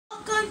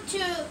time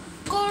to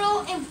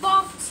Gordo and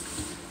box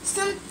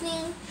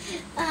something.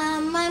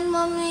 My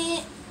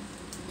mommy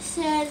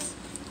says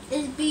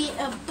it'd be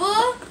a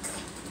book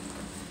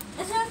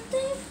or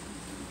something.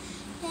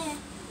 Yeah.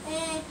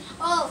 And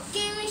oh,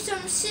 give me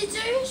some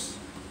scissors.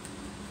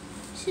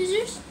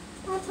 Scissors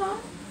on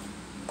top.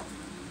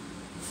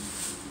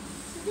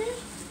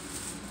 Scissors.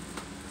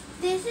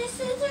 This is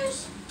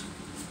scissors.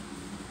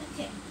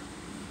 Okay.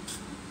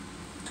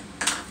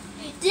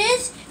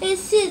 This is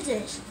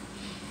scissors.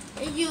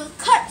 And you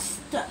cut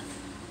stuff.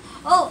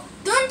 Oh,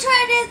 don't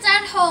try this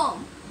at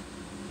home.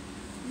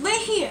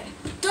 Right here.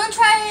 Don't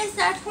try this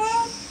at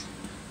home.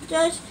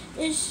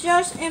 It's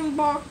just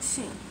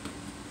unboxing.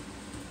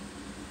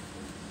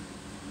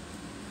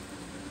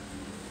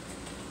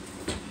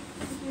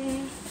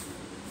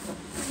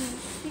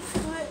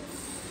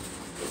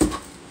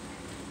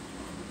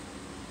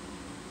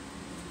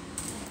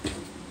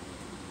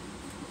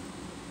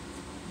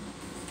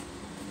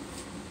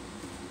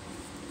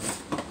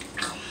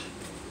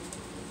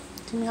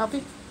 Can we help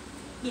you?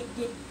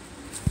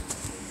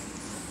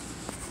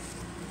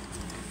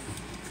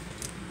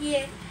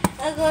 Yeah,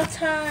 I go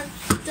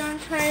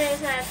don't try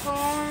this at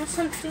home or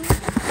something.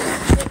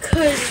 It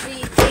could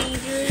be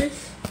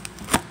dangerous.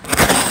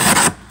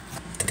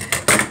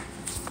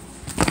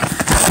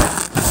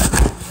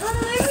 Oh,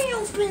 let me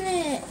open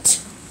it.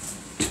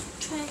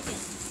 Try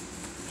again.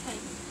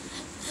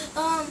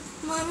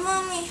 My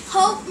mommy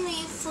helped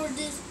me for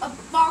this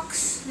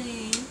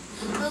unboxing.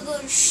 I'm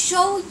going to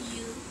show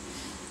you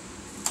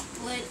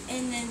what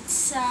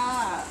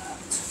inside.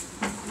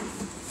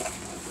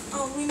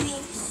 Oh, we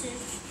need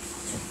scissors.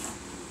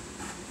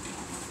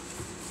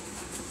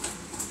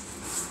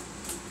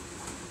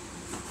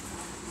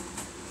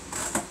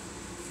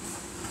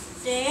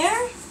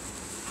 There.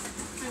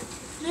 And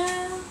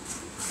there.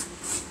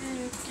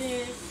 And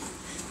this.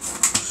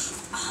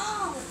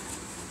 Oh!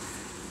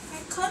 I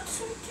cut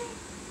something.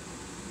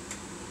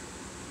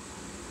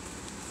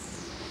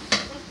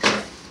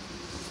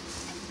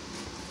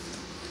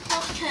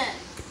 Okay.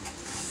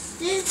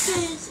 This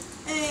is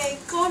a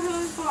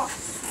Gordo box.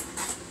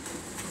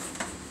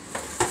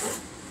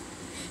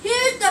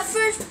 Here's the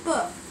first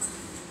book.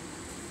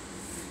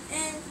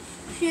 And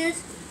here's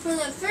for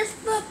the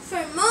first book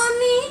for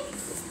Mommy.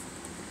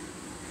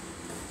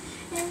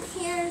 And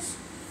here's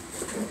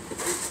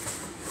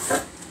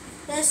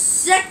the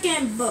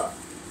second book.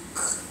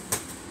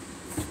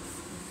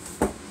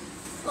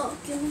 Oh,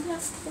 give me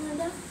that.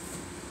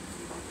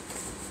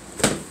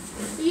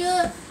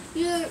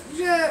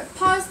 You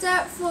pause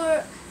that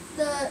for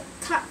the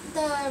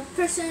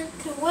person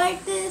to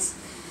write this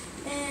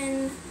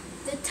and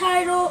the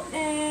title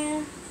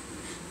and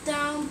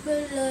down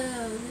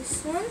below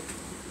this one.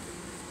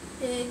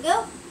 There you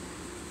go.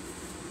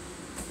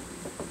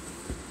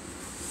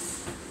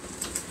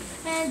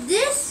 And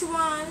this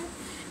one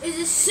is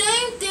the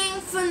same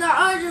thing from the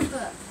other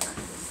book.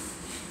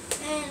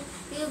 And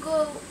you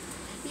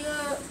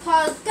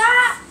pause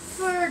that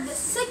for the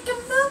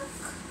second book.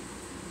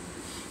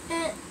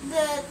 And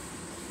the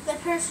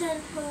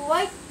person who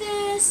liked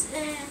this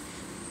and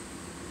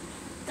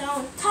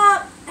down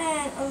top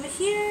and over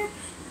here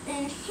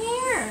and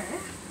here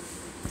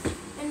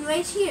and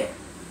right here.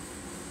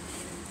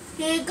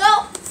 Here you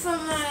go for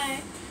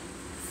my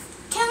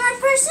camera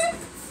person.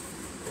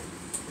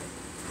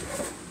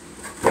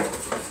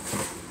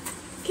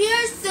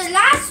 Here's the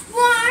last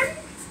one.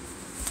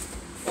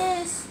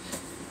 Is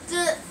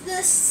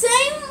the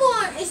same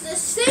one. Is the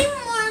same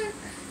one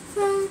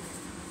from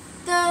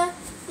the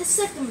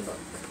second book.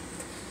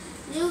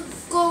 You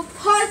go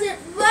pause it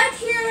right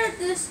here.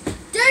 This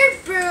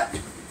third book.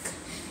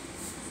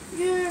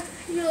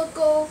 You'll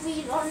go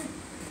read on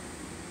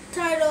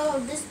title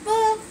of this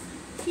book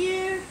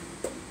here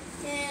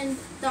and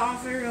the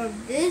author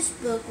of this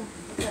book.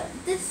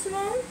 This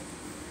one.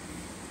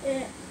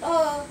 And,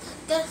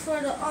 that's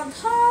for the on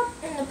top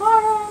and the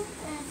bottom.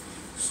 And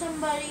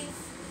somebody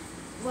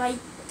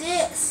write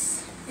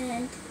this.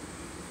 And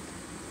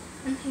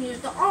here's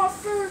the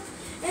author.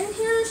 And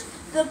here's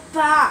the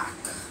back.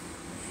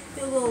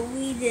 You will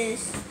read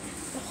this,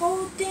 the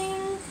whole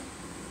thing,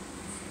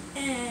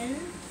 and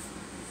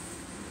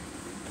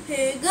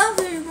here you go.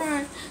 Here's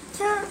my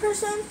camera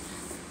person.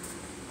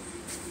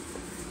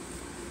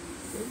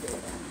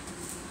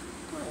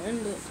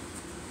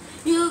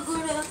 You go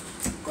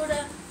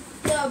to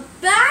the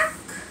back.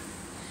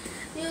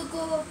 You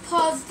go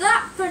pause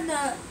that for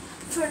the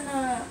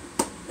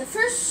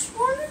first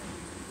one,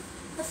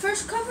 the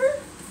first cover,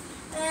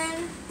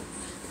 and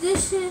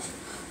this is.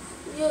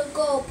 You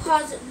go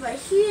pause it right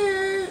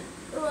here,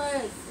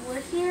 right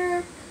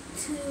here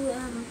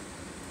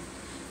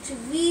to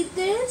read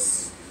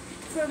this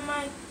for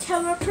my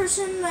camera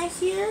person right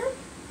here.